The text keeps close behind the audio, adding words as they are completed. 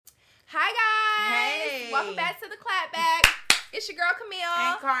Welcome back to the Clapback. It's your girl Camille.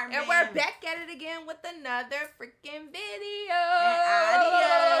 And Carmen. And we're back at it again with another freaking video. And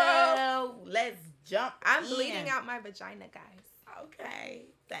audio. Let's jump I'm in. bleeding out my vagina, guys. Okay.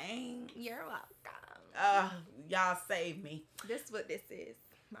 Thanks. You're welcome. Y'all save me. This is what this is.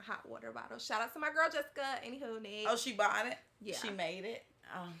 My hot water bottle. Shout out to my girl Jessica. Anywho, Nick. Oh, she bought it? Yeah. She made it?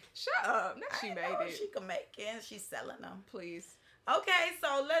 Shut up. Not she made it. She can make it and she's selling them. Please. Okay,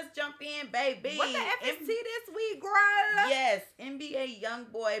 so let's jump in, baby. What the F is this week, girl? Yes, NBA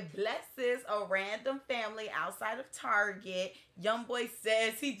YoungBoy blesses a random family outside of Target. YoungBoy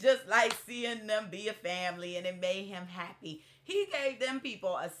says he just likes seeing them be a family and it made him happy. He gave them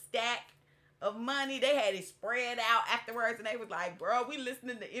people a stack of money. They had it spread out afterwards and they was like, bro, we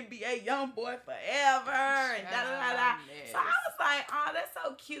listening to NBA YoungBoy forever and da-da-da-da. So I was like, oh, that's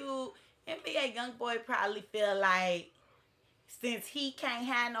so cute. NBA YoungBoy probably feel like since he can't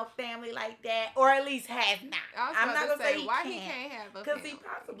have no family like that, or at least has not. I'm not gonna say he why can't, he can't have a because family. he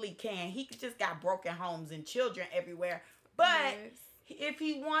possibly can. He just got broken homes and children everywhere. But if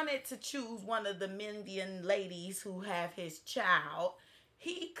he wanted to choose one of the Indian ladies who have his child,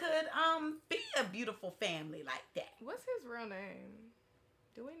 he could be a beautiful family like that. What's his real name?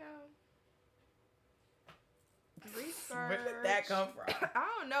 Do we know? Research. Where did that come from? I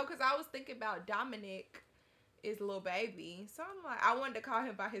don't know, because I was thinking about Dominic is little baby. So I'm like, I wanted to call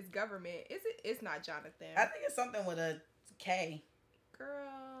him by his government. Is it? It's not Jonathan. I think it's something with a K.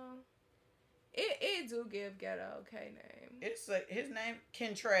 Girl. It do give ghetto K name. It's his name,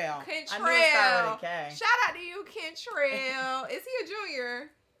 Kentrell. Kentrell. I knew it started with a K. Shout out to you, Kentrell. Is he a junior?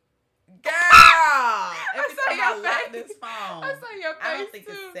 Girl! Every saw time your I lock face. this phone. I saw your face I don't think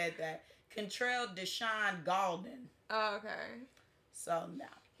too. it said that. Kentrell Deshaun Galden. Oh, okay. So, no.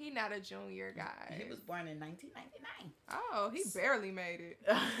 He not a junior guy. He was born in 1999. Oh, he barely made it.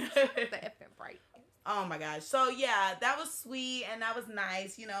 The effing break. Oh, my gosh. So, yeah, that was sweet and that was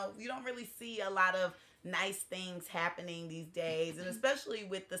nice. You know, you don't really see a lot of nice things happening these days, and especially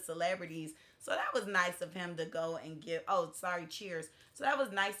with the celebrities. So that was nice of him to go and give. Oh, sorry, cheers. So that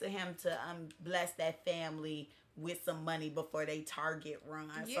was nice of him to bless that family with some money before they Target run.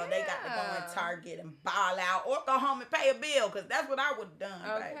 Yeah. So they got to go in Target and ball out or go home and pay a bill, because that's what I would have done.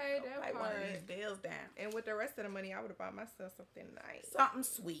 Okay, go that pay part. one of these bills down. And with the rest of the money, I would have bought myself something nice. Something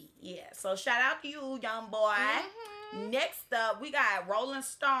sweet, yeah. So shout out to you, young boy. Mm-hmm. Next up, we got Rolling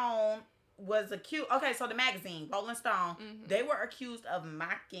Stone was accused. Okay, so the magazine, Rolling Stone, they were accused of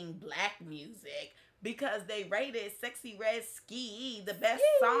mocking black music because they rated Sexy Red Ski the best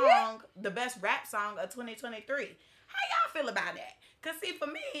song, the best rap song of 2023. How y'all feel about that? Because, see, for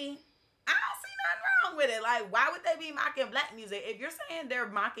me, I don't see nothing wrong with it. Like, why would they be mocking black music? If you're saying they're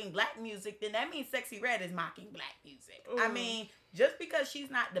mocking black music, then that means Sexy Red is mocking black music. I mean, just because she's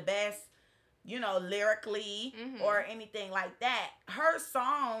not the best, you know, lyrically or anything like that, her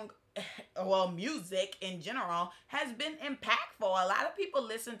song, well, music in general, has been impactful. A lot of people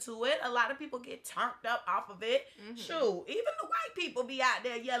listen to it. A lot of people get turned up off of it. Shoot, even the white people be out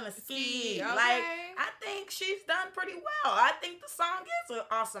there yelling ski. Okay. Like, I think she's done pretty well. I think the song is an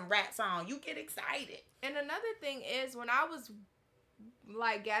awesome rap song. You get excited. And another thing is, when I was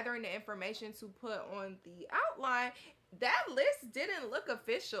like gathering the information to put on the outline, that list didn't look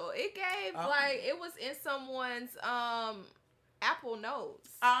official. It gave like it was in someone's Apple Notes.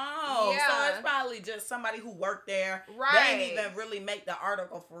 Oh, yeah. So it's probably just somebody who worked there. Right. They didn't even really make the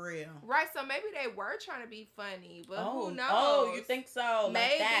article for real. Right, so maybe they were trying to be funny, but who knows? Oh, you think so?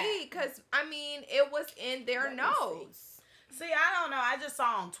 Maybe, because, I mean, it was in their notes. See, I don't know. I just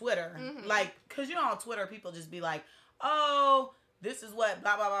saw on Twitter. Like, because, you know, on Twitter, people just be like, oh, this is what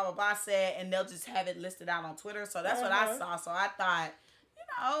blah, blah, blah, blah, blah said, and they'll just have it listed out on Twitter. So that's what I saw. So I thought, you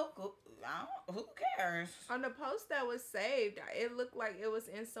know, who cares? On the post that was saved, it looked like it was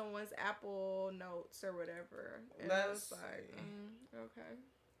in someone's Apple Notes or whatever. And I was like, okay.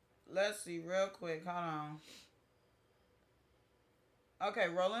 Let's see real quick. Hold on. Okay,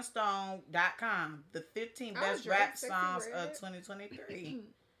 RollingStone.com. The 15 best rap songs of 2023.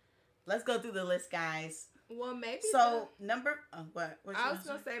 Let's go through the list, guys. Well, maybe. So what? I was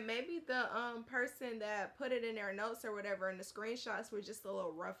gonna say maybe the person that put it in their notes or whatever, and the screenshots were just a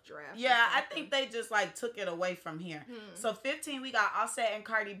little rough draft. Yeah, I think they just like took it away from here. So 15, we got Offset and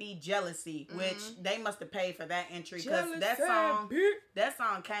Cardi B, Jealousy, which they must have paid for that entry because that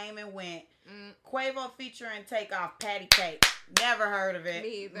song came and went. Quavo featuring Takeoff, Patty Cake. Never heard of it.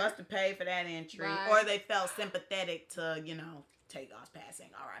 Me either. Must have paid for that entry. Right. Or they felt sympathetic to, Takeoff's passing.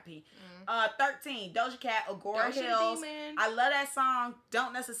 R.I.P. 13, Doja Cat, Agora Hills. I love that song.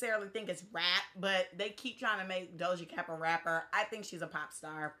 Don't necessarily think it's rap, but they keep trying to make Doja Cat a rapper. I think she's a pop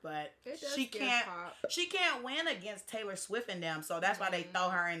star, but she can't win against Taylor Swift and them, so that's why they throw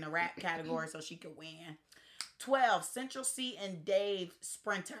her in the rap category so she could win. 12, Central C and Dave,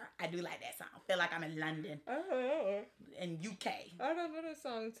 Sprinter. I do like that song. I feel like I'm in London. In UK. I don't know that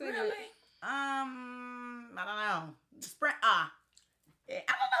song too. Really? I don't know. I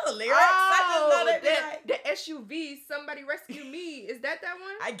don't know the lyrics. I just know that the SUV, Somebody Rescue Me. Is that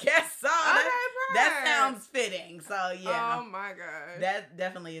one? I guess so. That sounds fitting. So yeah. Oh my god. That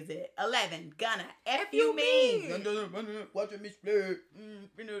definitely is it. 11, Gunna, F You Me. Watching me split.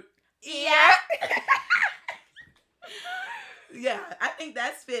 Yeah. Yeah, I think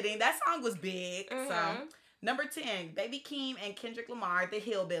that's fitting. That song was big. So number 10, Baby Keem and Kendrick Lamar, The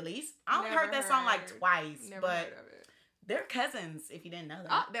Hillbillies. I only heard that song like twice, but heard of it. They're cousins, if you didn't know that.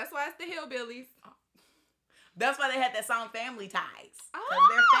 Oh, that's why it's The Hillbillies. That's why they had that song Family Ties. Oh,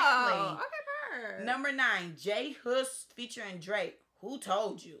 they're family. Okay, perfect. Number 9, J Hus featuring Drake. Who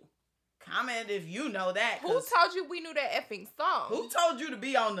told you? Comment if you know that. Who told you we knew that effing song? Who told you to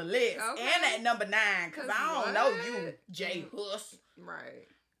be on the list? Okay. And at number 9, because I don't know you, J Hus. Right.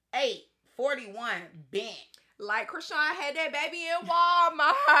 8, 41, Bent. Like Krishan had that baby in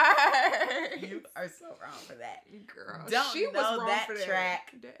Walmart. You are so wrong for that. Girl, don't she know was wrong that for that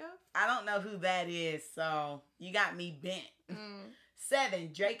track. I don't know who that is, so you got me bent.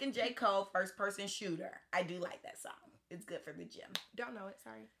 7, Drake and J. Cole, First Person Shooter. I do like that song. It's good for the gym. Don't know it,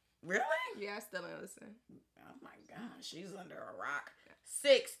 sorry. Really? Yeah, I still don't listen. Oh my gosh, she's under a rock.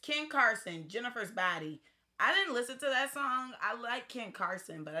 6, Ken Carson, Jennifer's Body. I didn't listen to that song. I like Ken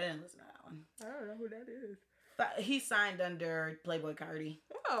Carson, but I didn't listen to that one. I don't know who that is. He signed under Playboi Carti.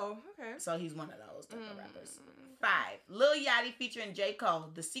 Oh, okay. So he's one of those type of rappers. 5, Lil Yachty featuring J. Cole,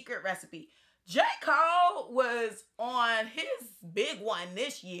 The Secret Recipe. J. Cole was on his big one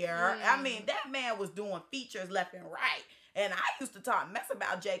this year. I mean, that man was doing features left and right. And I used to talk mess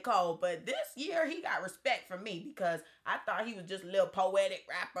about J. Cole, but this year he got respect from me because I thought he was just a little poetic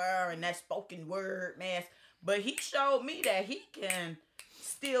rapper and that spoken word mess. But he showed me that he can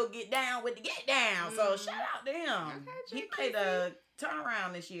still get down with the get down. So shout out to him. Okay, he made a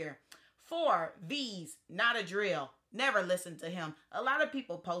turnaround this year. 4, V's, Not a Drill. Never listened to him. A lot of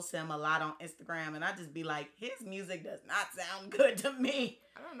people post him a lot on Instagram, and I just be like, his music does not sound good to me.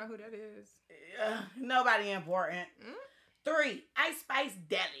 I don't know who that is. Nobody important. 3, Ice Spice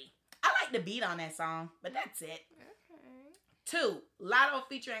Deli. I like the beat on that song, but that's it. Okay. 2, Lotto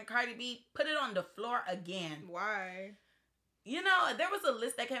featuring Cardi B, Put It on the Floor Again. Why? You know, there was a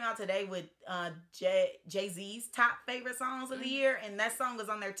list that came out today with Jay-Z's top favorite songs of the year, and that song was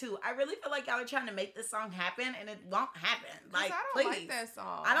on there too. I really feel like y'all are trying to make this song happen, and it won't happen. Like, I don't like that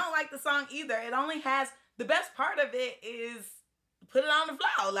song. I don't like the song either. It only has, the best part of it is Put It on the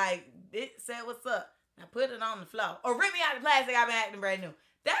Floor. Like, it said, what's up? Now put it on the floor. Or rip me out of plastic, I've been acting brand new.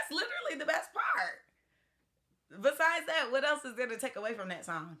 That's literally the best part. Besides that, what else is there to take away from that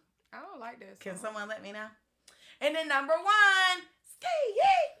song? I don't like that song. Can someone let me know? And then number 1, Ski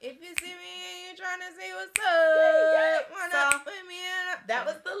Yee. If you see me and you're trying to see what's up, why not put me in a... That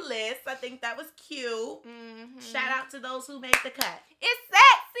was the list. I think that was cute. Shout out to those who made the cut. It's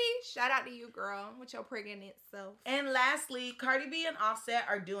sexy. Shout out to you, girl, with your pregnant self. And lastly, Cardi B and Offset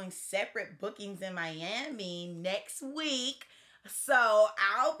are doing separate bookings in Miami next week. So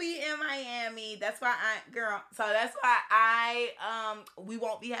I'll be in Miami. That's why we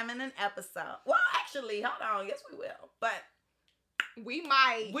won't be having an episode. Well, actually, hold on. Yes, we will. But we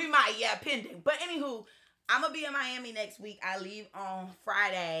might, yeah, pending. But anywho, I'm gonna be in Miami next week. I leave on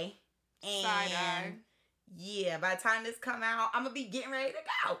Friday. And Side-eye. Yeah, by the time this come out, I'm gonna be getting ready to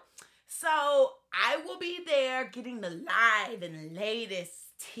go. So I will be there getting the live and latest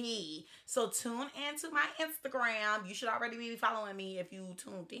tea. So tune into my Instagram. You should already be following me if you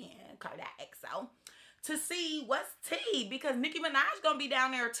tuned in, CardaXO, to see what's tea, because Nicki Minaj gonna be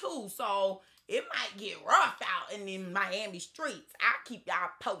down there too. So it might get rough out in the Miami streets. I'll keep y'all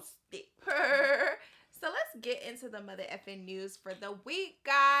posted. So let's get into the mother effing news for the week,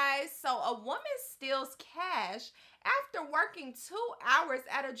 guys. So a woman steals cash after working 2 hours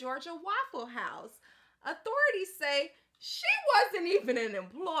at a Georgia Waffle House. Authorities say she wasn't even an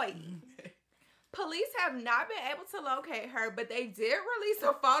employee. Police have not been able to locate her, but they did release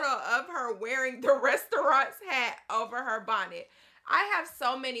a photo of her wearing the restaurant's hat over her bonnet. I have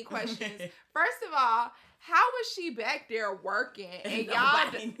so many questions. First of all, how was she back there working and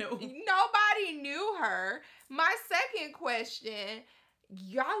nobody knew her? My second question,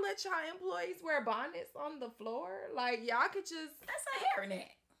 y'all let y'all employees wear bonnets on the floor? Like, y'all could just... That's a hairnet.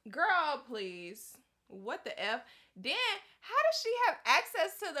 Girl, please. What the F? Then, how does she have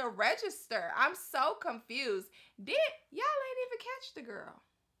access to the register? I'm so confused. Then, y'all ain't even catch the girl.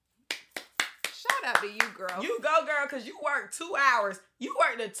 Shout out to you, girl. You go, girl, because you worked 2 hours. You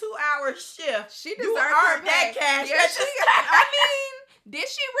worked a 2-hour shift. She deserved that cash. Yeah, I mean, did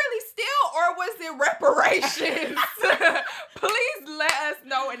she really steal or was it reparations? Please let us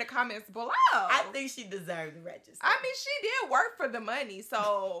know in the comments below. I think she deserved the register. I mean, she did work for the money,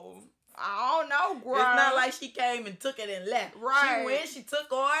 so... I don't know, girl. It's not like she came and took it and left. Right. She went, she took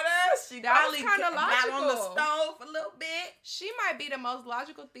orders. She probably got on the stove a little bit. She might be the most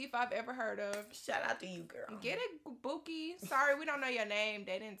logical thief I've ever heard of. Shout out to you, girl. Get it, Bookie. Sorry, we don't know your name.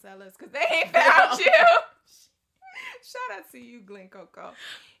 They didn't tell us because they ain't found you. Shout out to you, Glen Coco.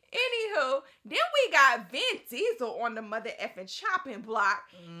 Anywho, then we got Vin Diesel on the mother effing chopping block.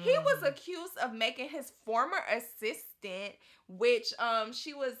 He was accused of making his former assistant, which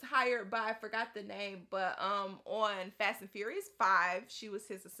she was hired by, I forgot the name, but on Fast and Furious 5, she was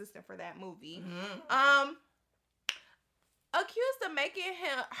his assistant for that movie. Accused of making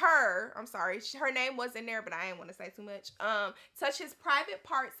her name was in there, but I didn't want to say too much. Touch his private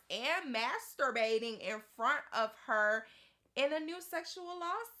parts and masturbating in front of her in a new sexual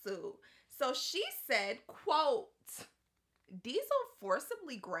lawsuit. So she said, quote, Diesel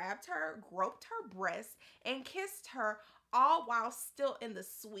forcibly grabbed her, groped her breasts, and kissed her, all while still in the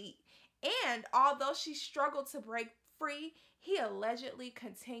suite. And although she struggled to break free, he allegedly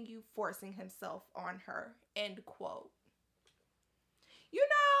continued forcing himself on her, end quote. You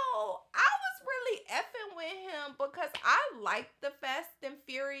know, I was really effing with him because I like the Fast and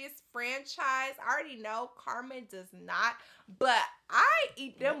Furious franchise. I already know Carmen does not, but I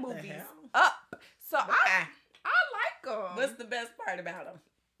eat them movies up. So I like them. What's the best part about them?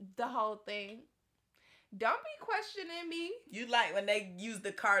 The whole thing. Don't be questioning me. You like when they use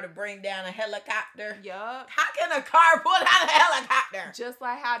the car to bring down a helicopter? Yup. How can a car pull down a helicopter? Just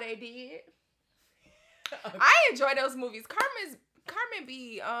like how they did. Okay. I enjoy those movies. Carmen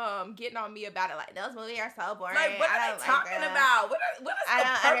be getting on me about it, like those movies are so boring. Like, what are they talking about? What is the purpose?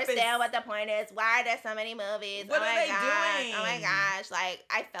 I don't understand what the point is. Why are there so many movies? What are they doing? Oh my gosh! Like,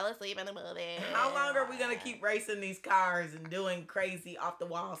 I fell asleep in the movie. How long are we gonna keep racing these cars and doing crazy off the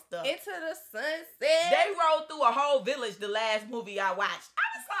wall stuff? Into the sunset. They rode through a whole village. The last movie I watched, I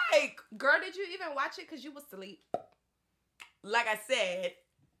was like, "Girl, did you even watch it? Cause you was asleep." Like I said.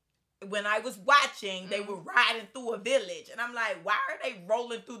 When I was watching, they were riding through a village. And I'm like, why are they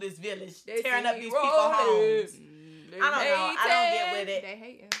rolling through this village, tearing up these people's homes? I don't know. I don't get with it. They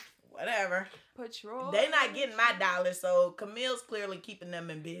hating. Whatever. Patrol. They not getting my dollar, so Camille's clearly keeping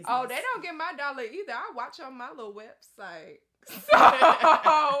them in business. Oh, they don't get my dollar either. I watch on my little website. So,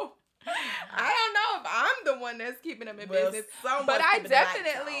 I don't know if I'm the one that's keeping them in business. But I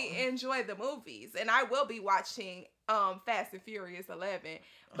definitely enjoy the movies. And I will be watching Fast and Furious 11.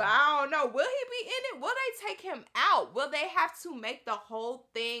 But I don't know. Will he be in it? Will they take him out? Will they have to make the whole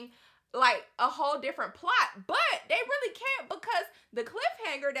thing like a whole different plot? But they really can't, because the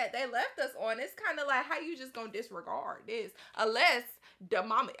cliffhanger that they left us on is kind of like, how you just gonna disregard this? Unless the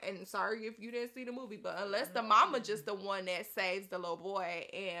mama, and sorry if you didn't see the movie, but unless the mama just the one that saves the little boy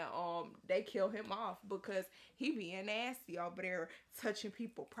and they kill him off because he being nasty over there touching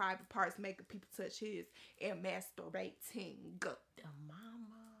people private parts, making people touch his, and masturbating. The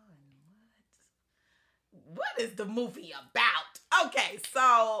mama and what is the movie about? Okay,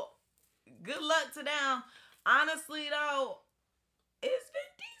 so good luck to them. Honestly though, is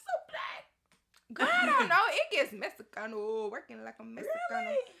Vin Diesel black? Girl, I don't know. It gets Mexicano, working like a Mexicano.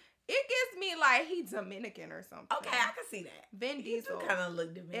 Really? It gives me like he's Dominican or something. Okay, I can see that. Vin Diesel kind of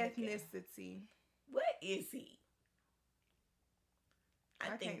look Dominican. Ethnicity. What is he?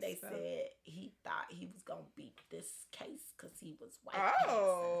 I think they said he thought he was gonna beat this case because he was white.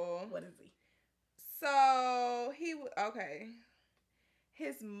 Oh, what is he? So okay.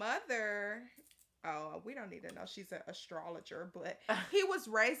 His mother. Oh, we don't need to know. She's an astrologer, but he was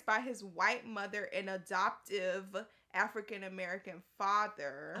raised by his white mother and adoptive African-American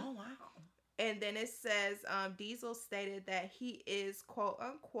father. Oh, wow. And then it says, Diesel stated that he is, quote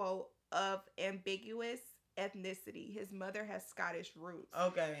unquote, of ambiguous ethnicity. His mother has Scottish roots.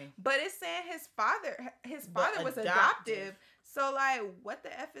 Okay. But it's saying his father was adoptive. So, like, what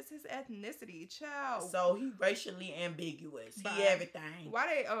the F is his ethnicity, child? So, he racially ambiguous. He everything. Why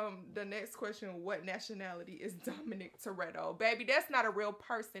they, the next question, what nationality is Dominic Toretto? Baby, that's not a real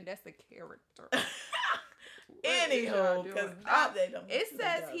person. That's a character. Anywho, because they don't. It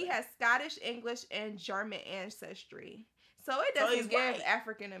says he has Scottish, English, and German ancestry. So it doesn't give white.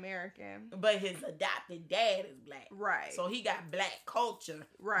 African American. But his adopted dad is black. Right. So he got black culture.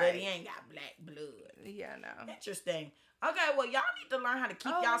 Right. But he ain't got black blood. Yeah, no. Interesting. Okay, well, y'all need to learn how to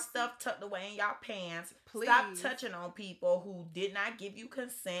keep y'all stuff tucked away in y'all pants. Please. Stop touching on people who did not give you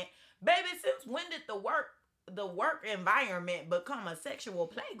consent. Baby, since when did the work environment become a sexual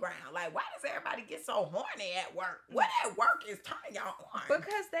playground? Like, why does everybody get so horny at work? What at work is turning y'all on?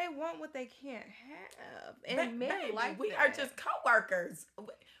 Because they want what they can't have. And men baby, like we that. are just co-workers.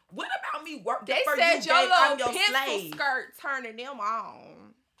 What about me working they for said you, your babe? little I'm your pencil slave. skirt turning them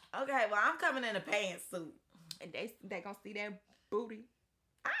on. Okay, well, I'm coming in a pantsuit. And they gonna see that booty.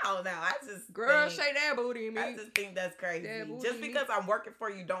 I don't know. I just girl shake that booty, me. I just think that's crazy. Just because I'm working for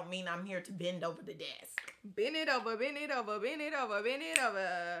you don't mean I'm here to bend over the desk. Bend it over, bend it over, bend it over, bend it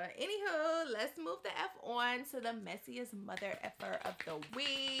over. Anywho, let's move the F on to the messiest mother effer of the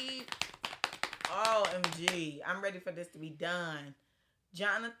week. OMG. I'm ready for this to be done.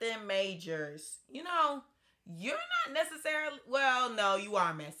 Jonathan Majors. You know, you're not necessarily, well, no, you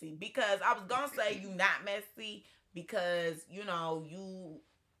are messy. Because I was going to say you not messy because, you know, you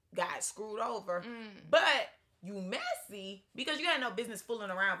got screwed over. But you messy because you had no business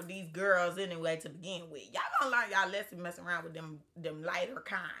fooling around with these girls anyway to begin with. Y'all gonna learn y'all lesson messing around with them lighter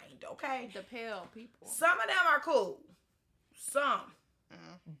kind, okay? The pale people. Some of them are cool. Some.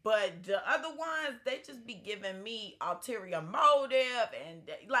 But the other ones, they just be giving me ulterior motive. And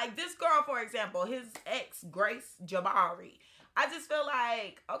like this girl, for example, his ex, Grace Jabari. I just feel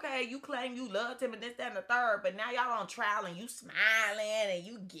like, okay, you claim you loved him and this, that, and the third, but now y'all on trial and you smiling and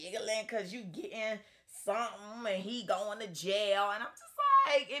you giggling because you getting something and he going to jail. And I'm just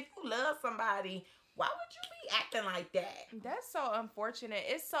like, if you love somebody, why would you be acting like that? That's so unfortunate.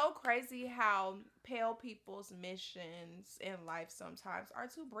 It's so crazy how pale people's missions in life sometimes are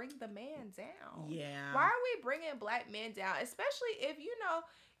to bring the man down. Yeah. Why are we bringing black men down? Especially if, you know,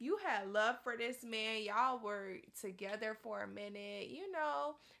 you had love for this man. Y'all were together for a minute. You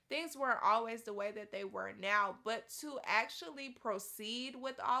know, things weren't always the way that they were now. But to actually proceed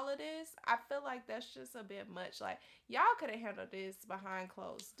with all of this, I feel like that's just a bit much. Like, y'all could have handled this behind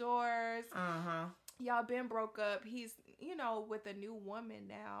closed doors. Y'all been broke up. He's, you know, with a new woman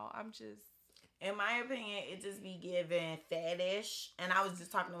now. I'm just... In my opinion, it just be giving fetish. And I was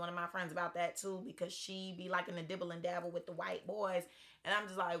just talking to one of my friends about that too, because she be liking to dibble and dabble with the white boys. And I'm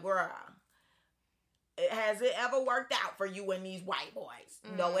just like, girl, has it ever worked out for you and these white boys?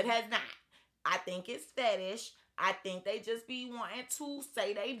 No, it has not. I think it's fetish. I think they just be wanting to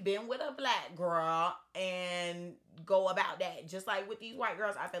say they've been with a black girl and go about that. Just like with these white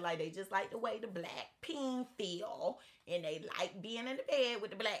girls, I feel like they just like the way the black peen feel. And they like being in the bed with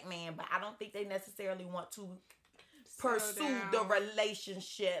the black man. But I don't think they necessarily want to pursue the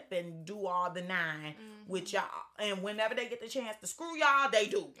relationship and do all the nine with y'all. And whenever they get the chance to screw y'all, they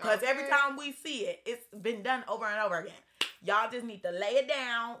do. Because every time we see it, it's been done over and over again. Y'all just need to lay it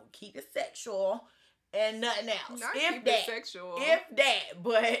down, keep it sexual, and nothing else. Not keep it sexual. If that.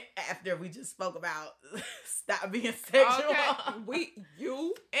 But after we just spoke about stop being sexual. Okay.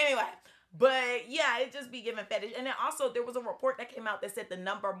 Anyway. But yeah, it just be giving fetish. And then also there was a report that came out that said the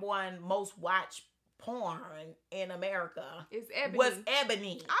 #1 most watched porn in America was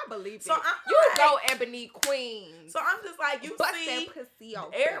Ebony. I believe so it. You go Ebony Queen. So I'm just like, you bust see, that pussy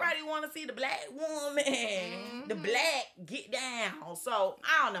open. Everybody want to see the black woman, the black get down. So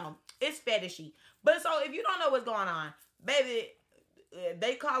I don't know, it's fetishy. But so if you don't know what's going on, baby,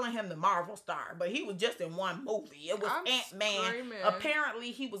 they calling him the Marvel star, but he was just in one movie. It was Ant-Man.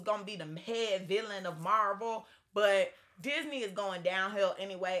 Apparently, he was going to be the head villain of Marvel, but Disney is going downhill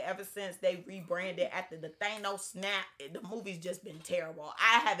anyway ever since they rebranded after the Thanos snap. The movie's just been terrible.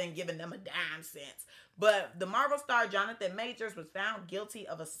 I haven't given them a dime since. But the Marvel star Jonathan Majors was found guilty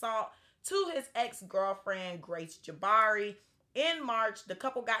of assault to his ex-girlfriend Grace Jabari. In March, the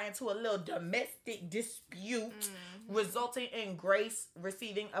couple got into a little domestic dispute, resulting in Grace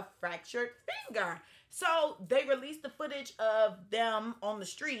receiving a fractured finger. So they released the footage of them on the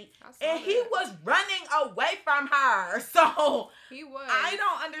street, and he was running away from her. So he was. I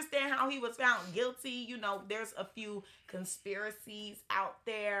don't understand how he was found guilty. You know, there's a few conspiracies out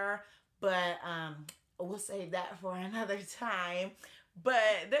there, but we'll save that for another time. But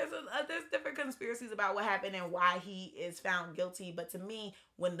there's different conspiracies about what happened and why he is found guilty. But to me,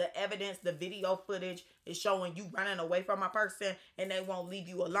 when the evidence, the video footage is showing you running away from a person and they won't leave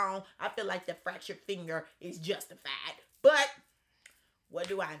you alone, I feel like the fractured finger is justified. But what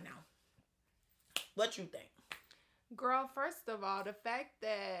do I know? What you think? Girl, first of all, the fact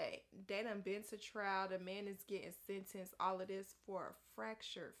that they done been to trial, the man is getting sentenced, all of this for a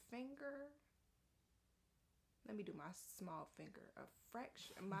fractured finger. Let me do my small finger.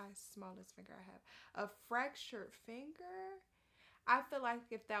 My smallest finger I have. A fractured finger? I feel like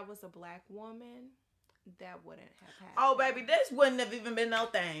if that was a black woman, that wouldn't have happened. Oh, baby, this wouldn't have even been no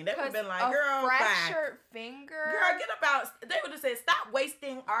thing. They would have been like, girl, fractured finger. Girl, get about. They would have said, stop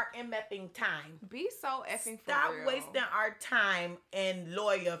wasting our MFing time. Be so effing Stop for real. wasting our time and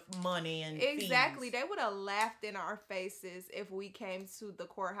lawyer money and exactly. fees. They would have laughed in our faces if we came to the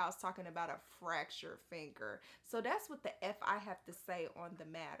courthouse talking about a fractured finger. So that's what the F I have to say on the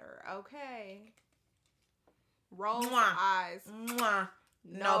matter. Okay. Roll eyes. Mwah.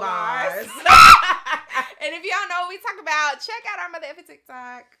 No bars. And if y'all know what we talk about, check out our Mother Effing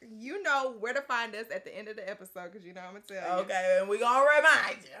TikTok. You know where to find us at the end of the episode, because you know I'm going to tell you. Okay, and we're going to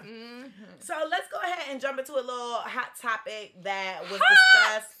remind you. Mm-hmm. So let's go ahead and jump into a little hot topic that was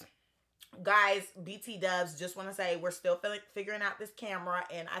discussed. Guys, BT Dubs, just want to say we're still figuring out this camera,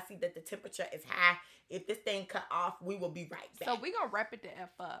 and I see that the temperature is high. If this thing cut off, we will be right back. So we're going to wrap it the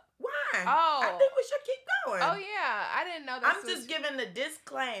F up. Why? Oh. I think we should keep going. Oh, yeah. I didn't know that. I'm just giving the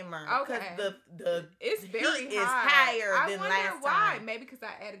disclaimer. Okay. Because the it's very heat high. is higher than last last time. Why? time. Maybe because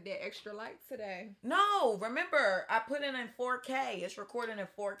I added that extra light today. No, remember, I put it in 4K. It's recording in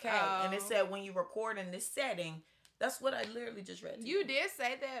 4K. And it said when you record in this setting, that's what I literally just read to you. You did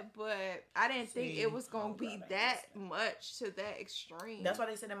say that, but I didn't think it was going to be that much to that extreme. That's why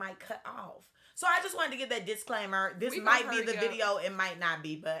they said it might cut off. So I just wanted to give that disclaimer. This might be the video. It might not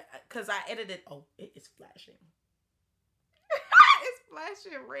be, but because I edited. Oh, it is flashing. It's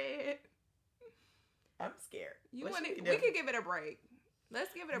flashing red. I'm scared. We could give it a break.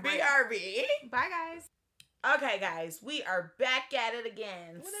 Let's give it a break. BRB. Bye, guys. Okay, guys, we are back at it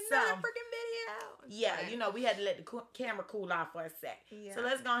again. With another freaking video. Yeah, you know, we had to let the camera cool off for a sec. Yeah. So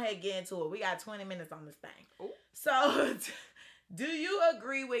let's go ahead and get into it. We got 20 minutes on this thing. Ooh. So, do you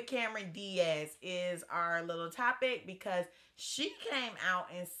agree with Cameron Diaz is our little topic? Because she came out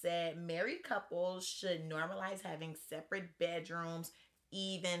and said married couples should normalize having separate bedrooms,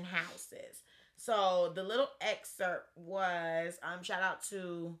 even houses. So, the little excerpt was, shout out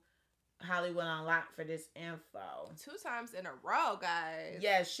to Hollywood Unlocked for this info. 2 times in a row, guys.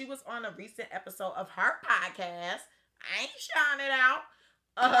 Yes, she was on a recent episode of her podcast. I ain't shouting it out.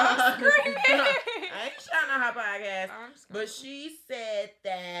 I'm screaming. I ain't shouting out her podcast. But she said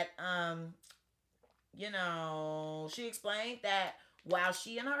that, she explained that while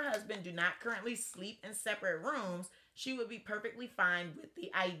she and her husband do not currently sleep in separate rooms, she would be perfectly fine with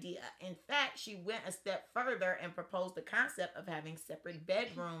the idea. In fact, she went a step further and proposed the concept of having separate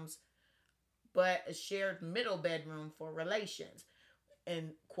bedrooms, but a shared middle bedroom for relations.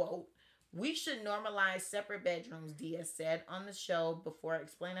 And quote, "We should normalize separate bedrooms," Diaz said on the show before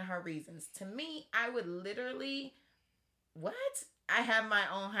explaining her reasons. "To me, I would literally, what? I have my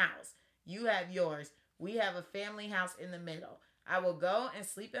own house. You have yours. We have a family house in the middle. I will go and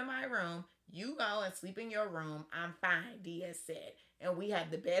sleep in my room. You go and sleep in your room. I'm fine," Diaz said. "And we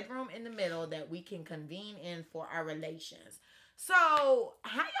have the bedroom in the middle that we can convene in for our relations." So,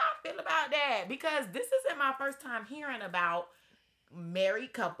 how y'all feel about that? Because this isn't my first time hearing about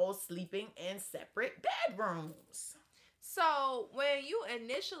married couples sleeping in separate bedrooms. So, when you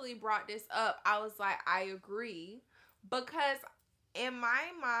initially brought this up, I was like, I agree. Because in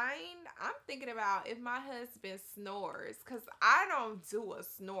my mind, I'm thinking about if my husband snores. Because I don't do a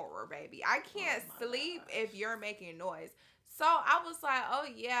snorer, baby. I can't sleep if you're making noise. So I was like, oh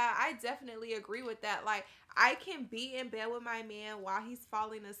yeah, I definitely agree with that. Like, I can be in bed with my man while he's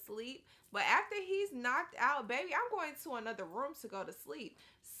falling asleep, but after he's knocked out, baby, I'm going to another room to go to sleep.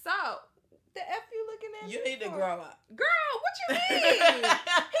 So, the F you looking at you need to grow up. Girl, what you mean? He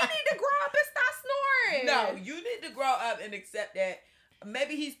need to grow up and stop snoring. No, you need to grow up and accept that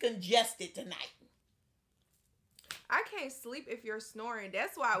maybe he's congested tonight. I can't sleep if you're snoring.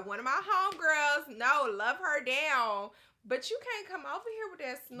 That's why one of my homegirls, love her down. But you can't come over here with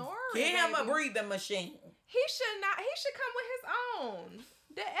that snoring. Get him a breathing machine. He should not. He should come with his own.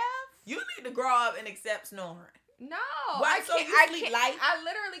 The F. You need to grow up and accept snoring. No. Why? So you sleep light? I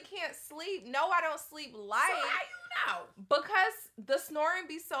literally can't sleep. No, I don't sleep light. So how you know? Because the snoring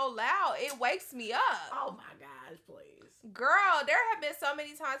be so loud, it wakes me up. Oh my gosh, please. Girl, there have been so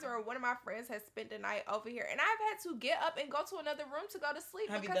many times where one of my friends has spent the night over here, and I've had to get up and go to another room to go to sleep.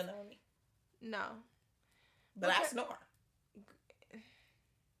 Have you done that with me? No. But I snore.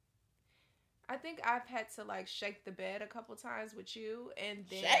 I think I've had to shake the bed a couple times with you, and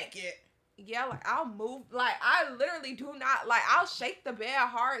then shake it. Yeah, like I'll move, like I literally do not, like I'll shake the bed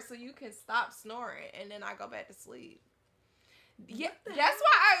hard so you can stop snoring, and then I go back to sleep. Yeah, that's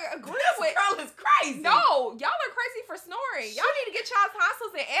why I agree with. Girl is crazy. No, y'all are crazy for snoring. Y'all need to get y'all's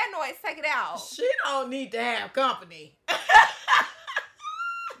tonsils and adenoids taken out. She don't need to have company.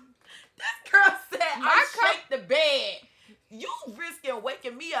 This girl said, I shake the bed. You risking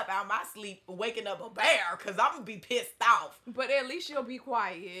waking me up out of my sleep, waking up a bear, because I'm going to be pissed off. But at least you'll be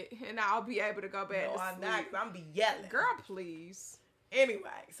quiet, and I'll be able to go back to sleep. No, I'm not, because I'm going to be yelling. Girl, please.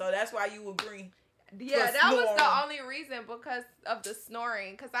 Anyway, so that's why you agree. Yeah, that was the only reason, because of the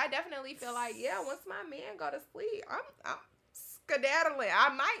snoring. Because I definitely feel like, yeah, once my man go to sleep, I'm skedaddling.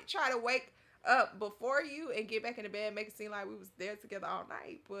 I might try to wake up before you and get back in the bed and make it seem like we was there together all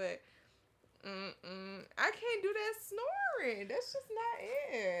night, but I can't do that snoring. That's just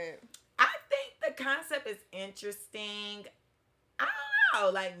not it. I think the concept is interesting. I don't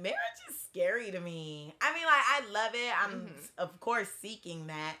know. Like, marriage is scary to me. I mean, like, I love it. I'm, of course, seeking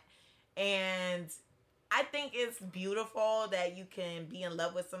that. And I think it's beautiful that you can be in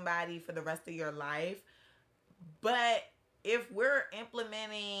love with somebody for the rest of your life. But if we're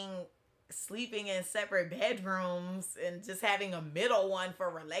implementing sleeping in separate bedrooms and just having a middle one for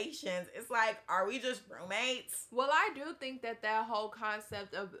relations, it's like, are we just roommates? Well, I do think that whole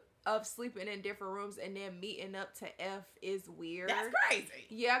concept of sleeping in different rooms and then meeting up to F is weird. That's crazy.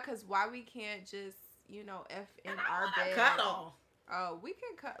 Yeah, because why we can't just, F in our bed. Cuddle. Oh, we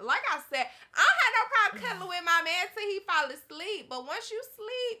can cut. Like I said, I don't have no problem cuddling with my man till he fall asleep. But once you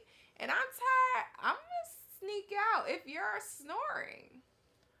sleep and I'm tired, I'm gonna sneak out if you're snoring.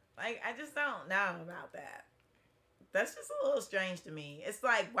 Like, I just don't know about that. That's just a little strange to me. It's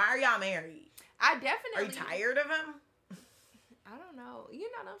like, why are y'all married? I definitely. Are you tired of him? I don't know.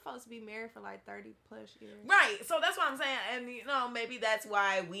 Them folks be married for like 30 plus years. Right. So that's what I'm saying. And, maybe that's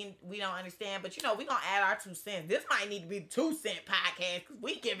why we don't understand. But, we going to add our 2 cents. This might need to be 2 cent podcast because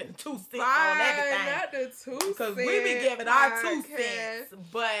we giving 2 cents on everything. Not the 2 cents. Because we be giving our 2 cents.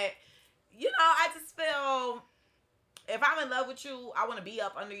 But, I just feel... If I'm in love with you, I want to be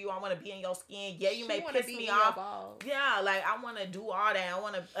up under you. I want to be in your skin. Yeah, you may piss me off. Yeah, like I want to do all that. I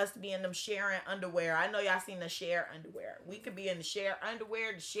want us to be in them sharing underwear. I know y'all seen the share underwear. We could be in the share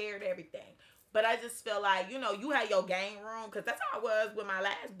underwear, the shared everything. But I just feel like, you had your game room, because that's how it was with my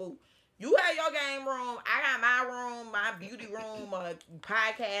last boo. You had your game room. I got my room, my beauty room, a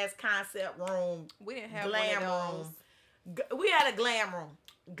podcast concept room. We didn't have glam room. We had a glam room.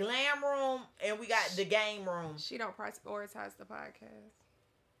 Glam room, and we got the game room. She don't prioritize the podcast.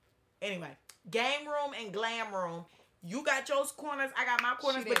 Anyway, game room and glam room. You got your corners, I got my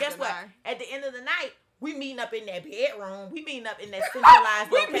corners. But guess what? At the end of the night, we meeting up in that bedroom. We meeting up in that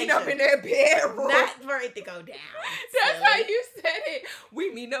centralized location. We meeting up in that bedroom. Not for it to go down. That's how you said it.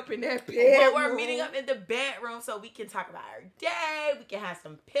 We meeting up in that bedroom. But we're meeting up in the bedroom so we can talk about our day. We can have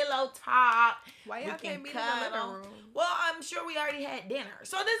some pillow talk. Why y'all can't meet in the living room? Well, I'm sure we already had dinner.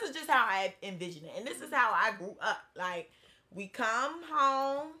 So this is just how I envision it. And this is how I grew up. Like, we come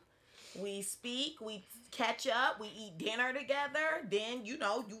home, we speak, we catch up, we eat dinner together, then you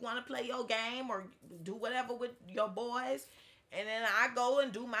want to play your game or do whatever with your boys, and then I go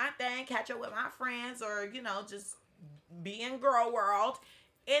and do my thing, catch up with my friends, or just be in girl world,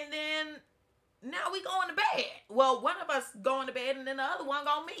 and then now we going to bed. Well, one of us going to bed and then the other one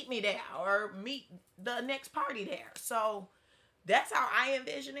gonna meet me there or meet the next party there. So that's how I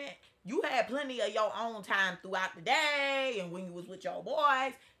envision it. You had plenty of your own time throughout the day and when you was with your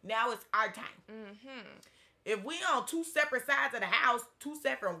boys. Now it's our time. Mm-hmm. If we on 2 separate sides of the house, 2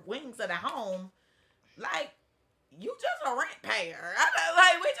 separate wings of the home, like, you just a rent payer.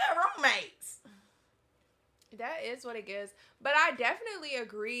 We just roommates. That is what it is. But I definitely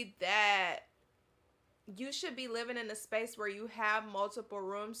agree that you should be living in a space where you have multiple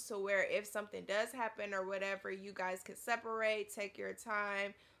rooms to where if something does happen or whatever, you guys can separate, take your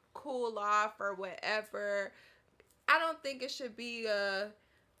time, cool off or whatever. I don't think it should be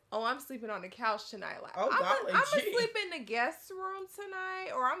I'm sleeping on the couch tonight. Like, I'm gonna sleep in the guest room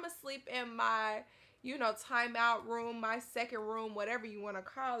tonight, or I'm gonna sleep in my, timeout room, my second room, whatever you want to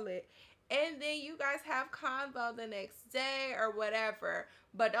call it. And then you guys have convo the next day or whatever.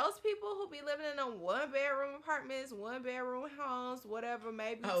 But those people who be living in them 1-bedroom apartments, 1-bedroom homes, whatever,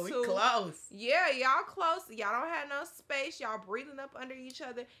 maybe 2. Oh, we close. Yeah, y'all close. Y'all don't have no space. Y'all breathing up under each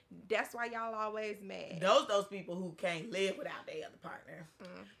other. That's why y'all always mad. Those people who can't live without their other partner.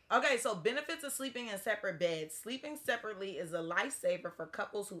 Mm. Okay, so benefits of sleeping in separate beds. Sleeping separately is a lifesaver for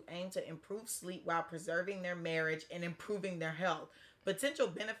couples who aim to improve sleep while preserving their marriage and improving their health. Potential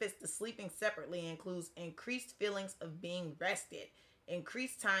benefits to sleeping separately includes increased feelings of being rested,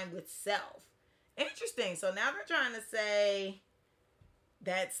 increased time with self. Interesting. So now they're trying to say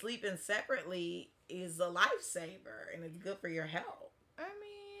that sleeping separately is a lifesaver and it's good for your health. I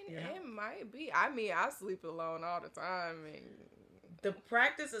mean, it might be. I mean, I sleep alone all the time. And the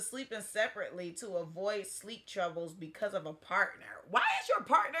practice of sleeping separately to avoid sleep troubles because of a partner. Why is your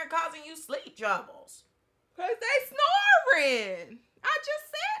partner causing you sleep troubles? Because they snoring. I just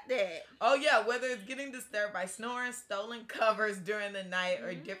said that. Oh, yeah. Whether it's getting disturbed by snoring, stolen covers during the night,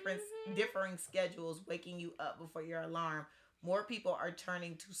 or differing schedules waking you up before your alarm, more people are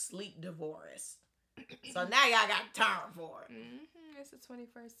turning to sleep divorce. So now y'all got time for it. It's the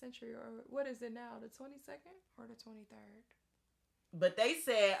 21st century. Or what is it now? The 22nd or the 23rd? But they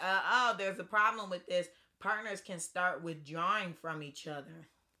said, there's a problem with this. Partners can start withdrawing from each other.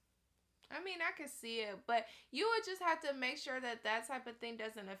 I mean, I can see it, but you would just have to make sure that that type of thing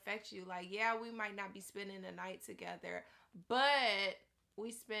doesn't affect you. Like, yeah, we might not be spending the night together, but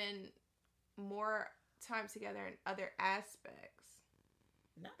we spend more time together in other aspects.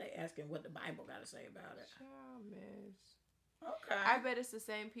 Now they asking what the Bible got to say about it. Miss. Okay. I bet it's the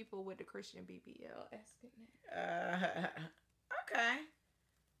same people with the Christian BBL asking that. Okay.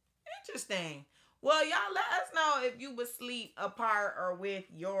 Interesting. Well, y'all let us know if you would sleep apart or with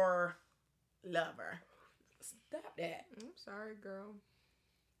your lover. Stop that. I'm sorry, girl.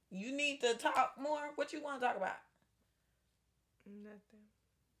 You need to talk more. What you want to talk about? Nothing.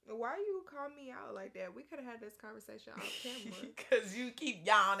 Why you call me out like that? We could have had this conversation off camera. Because you keep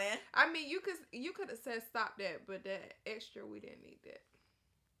yawning. I mean, you could have said stop that, but that extra, we didn't need that.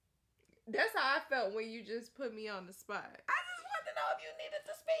 That's how I felt when you just put me on the spot. I just wanted to know if you needed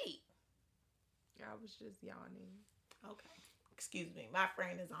to speak. I was just yawning. Okay. Excuse me. My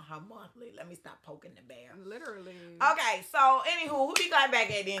friend is on her monthly. Let me stop poking the bear. Literally. Okay. So, anywho, who you got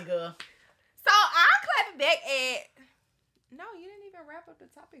back at then, girl? So, I'm clapping back at... No, you didn't even wrap up the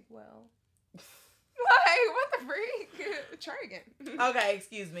topic well. Like, what the freak? Triggin. Okay,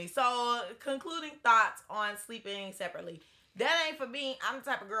 excuse me. So, concluding thoughts on sleeping separately. That ain't for me. I'm the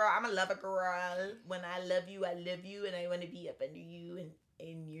type of girl. I'm a lover girl. When I love you, and I want to be up under you and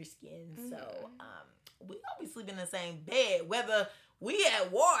in your skin. Mm-hmm. So, we all be sleeping in the same bed. Whether we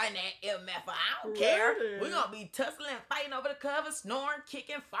at war in that MF, I don't care. We're going to be tussling, fighting over the covers, snoring,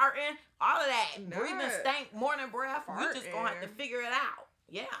 kicking, farting, all of that. Breathing stank, morning breath. We just going to have to figure it out.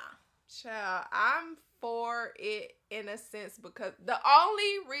 Yeah. Child, I'm for it in a sense because the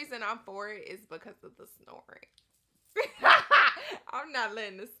only reason I'm for it is because of the snoring. I'm not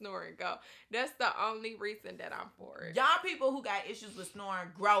letting the snoring go. That's the only reason that I'm for it. Y'all people who got issues with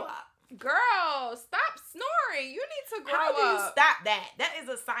snoring, grow up. Girl, stop snoring. You need to grow up. How do you stop that? That is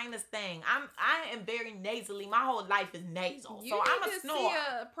a sinus thing. I am very nasally. My whole life is nasal. So I'm a snorer. You need to see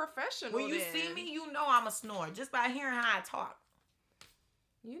a professional. When you see me, you know I'm a snorer just by hearing how I talk.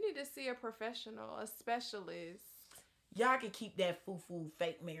 You need to see a professional, a specialist. Y'all can keep that foo-foo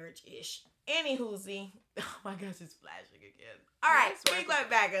fake marriage-ish. Anywhoozy. Oh my gosh, it's flashing again. All right, we go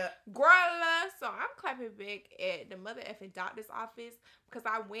back up. Girl, so I'm clapping back at the mother effing doctor's office because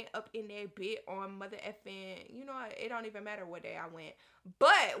I went up in that bit on mother effing, you know, it don't even matter what day I went.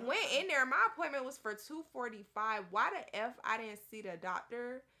 But went in there, my appointment was for 2:45. Why the F I didn't see the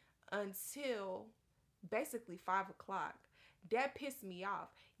doctor until basically 5 o'clock? That pissed me off.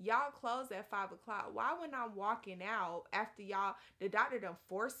 Y'all closed at 5 o'clock. Why when I'm walking out after the doctor done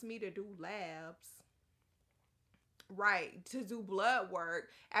forced me to do labs, right, to do blood work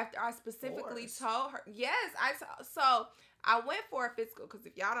after I specifically told her. Yes, so I went for a physical because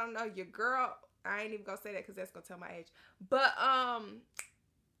if y'all don't know, your girl, I ain't even gonna say that because that's gonna tell my age. But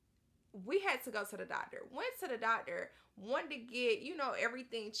we had to go to the doctor. Went to the doctor, wanted to get,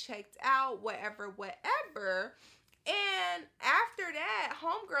 everything checked out, whatever. And after that,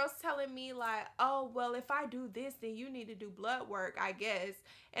 homegirl's telling me like, oh, well, if I do this, then you need to do blood work, I guess.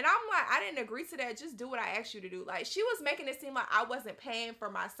 And I'm like, I didn't agree to that. Just do what I asked you to do. Like, she was making it seem like I wasn't paying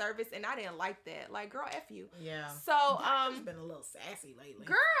for my service, and I didn't like that. Like, girl, F you. Yeah. So, she's been a little sassy lately.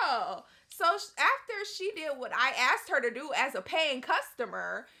 Girl. So after she did what I asked her to do as a paying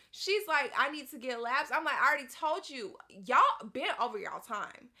customer, she's like, I need to get labs. I'm like, I already told you. Y'all been over y'all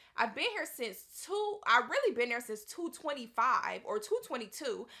time. I've been here since 2:25 or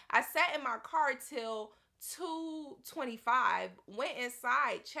 2:22. I sat in my car till 2:25, went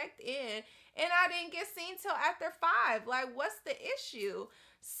inside, checked in, and I didn't get seen till after 5. Like, what's the issue?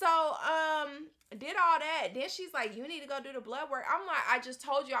 So, did all that. Then she's like, you need to go do the blood work. I'm like, I just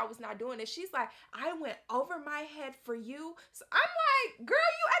told you I was not doing it. She's like, I went over my head for you. So I'm like,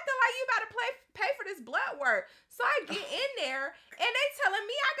 girl, you acting like you about to pay for this blood work. So I get in there and they telling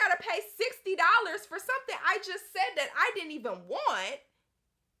me I got to pay $60 for something I just said that I didn't even want.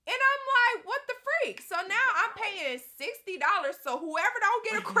 don't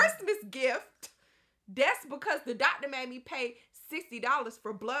get a Christmas gift, that's because the doctor made me pay $60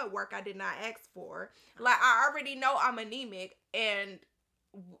 for blood work I did not ask for. Like, I already know I'm anemic, and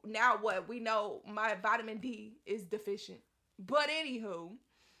now what? We know my vitamin D is deficient. But anywho,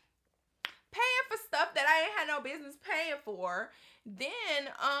 paying for stuff that I ain't had no business paying for, then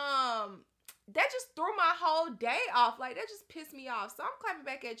that just threw my whole day off. Like, that just pissed me off. So I'm clapping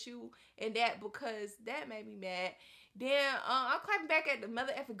back at you and that because that made me mad. Then I'm clapping back at the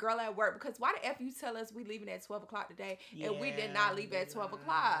mother effing girl at work because why the F you tell us we leaving at 12 o'clock today and we did not leave at 12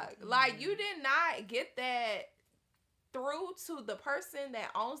 o'clock? Like, you did not get that through to the person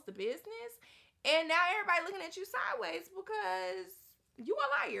that owns the business, and now everybody looking at you sideways because you a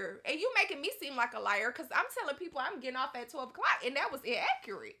liar, and you making me seem like a liar because I'm telling people I'm getting off at 12 o'clock, and that was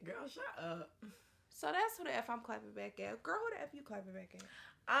inaccurate. Girl, shut up. So that's who the F I'm clapping back at. Girl, who the F you clapping back at?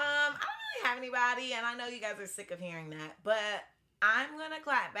 I don't really have anybody, and I know you guys are sick of hearing that, but I'm gonna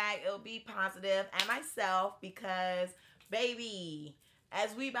clap back. It'll be positive and myself because, baby,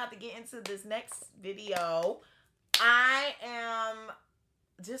 as we about to get into this next video, I am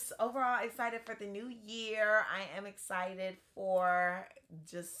just overall excited for the new year. I am excited for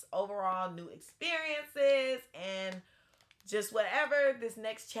just overall new experiences and just whatever this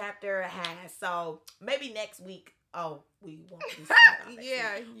next chapter has. So maybe next week. Oh, we won't be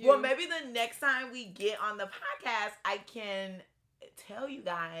yeah. Well, maybe the next time we get on the podcast, I can tell you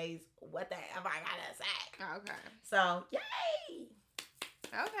guys what the F I gotta say. Okay. So, yay!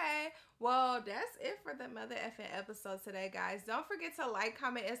 Okay. Well, that's it for the mother effing episode today, guys. Don't forget to like,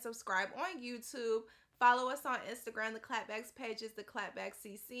 comment, and subscribe on YouTube. Follow us on Instagram. The Clapbacks page is the Clapback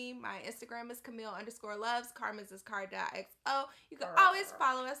CC. My Instagram is Camille_loves. Carmen's is car.xo. You can always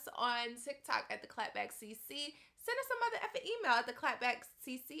follow us on TikTok at the Clapback CC. Send us some other effing email at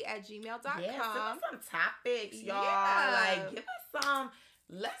theclapbackcc@gmail.com. Yeah, send us some topics, y'all. Yeah. Like, give us some.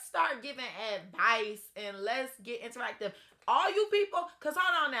 Let's start giving advice and let's get interactive. All you people, because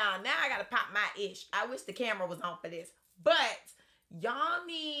hold on now. Now I got to pop my ish. I wish the camera was on for this. But y'all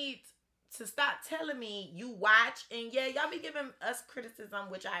need to stop telling me you watch. And yeah, y'all be giving us criticism,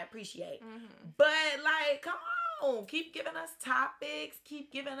 which I appreciate. Mm-hmm. But like, come on. Keep giving us topics.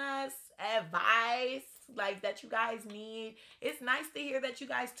 Keep giving us advice like that you guys need. It's nice to hear that you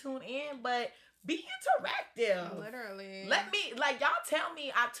guys tune in, but be interactive. Literally. Let me, like, y'all tell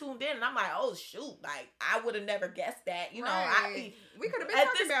me I tuned in and I'm like, oh shoot, like I would have never guessed that. You know, we could have been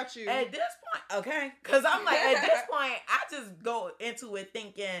talking about you. At this point, okay. Cause I'm like, at this point, I just go into it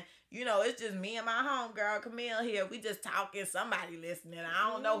thinking, you know, it's just me and my homegirl Camille here. We just talking, somebody listening. I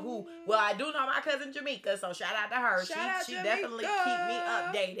don't know who. Well, I do know my cousin Jamaica, so shout out to her. She definitely keep me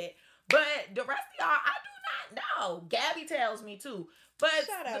updated. But the rest of y'all, I do not know. Gabby tells me too. But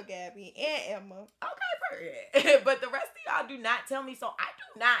shout out Gabby and Emma. Okay, period. But the rest of y'all do not tell me, so I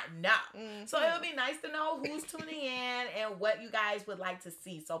do not know. Mm-hmm. So it would be nice to know who's tuning in and what you guys would like to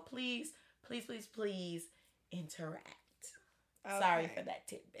see. So please, please, please, please interact. Okay. Sorry for that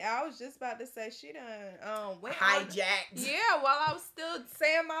tidbit. I was just about to say she done went hijacked. Yeah, while I was still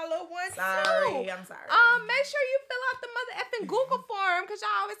saying my little one. Sorry, I'm sorry. Make sure you fill out the mother effing Google form because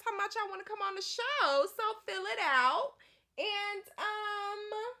y'all always talking about y'all want to come on the show. So fill it out. And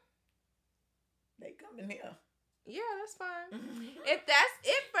they coming here. Yeah, that's fine. If that's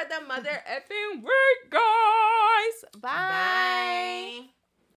it for the mother effing week, guys.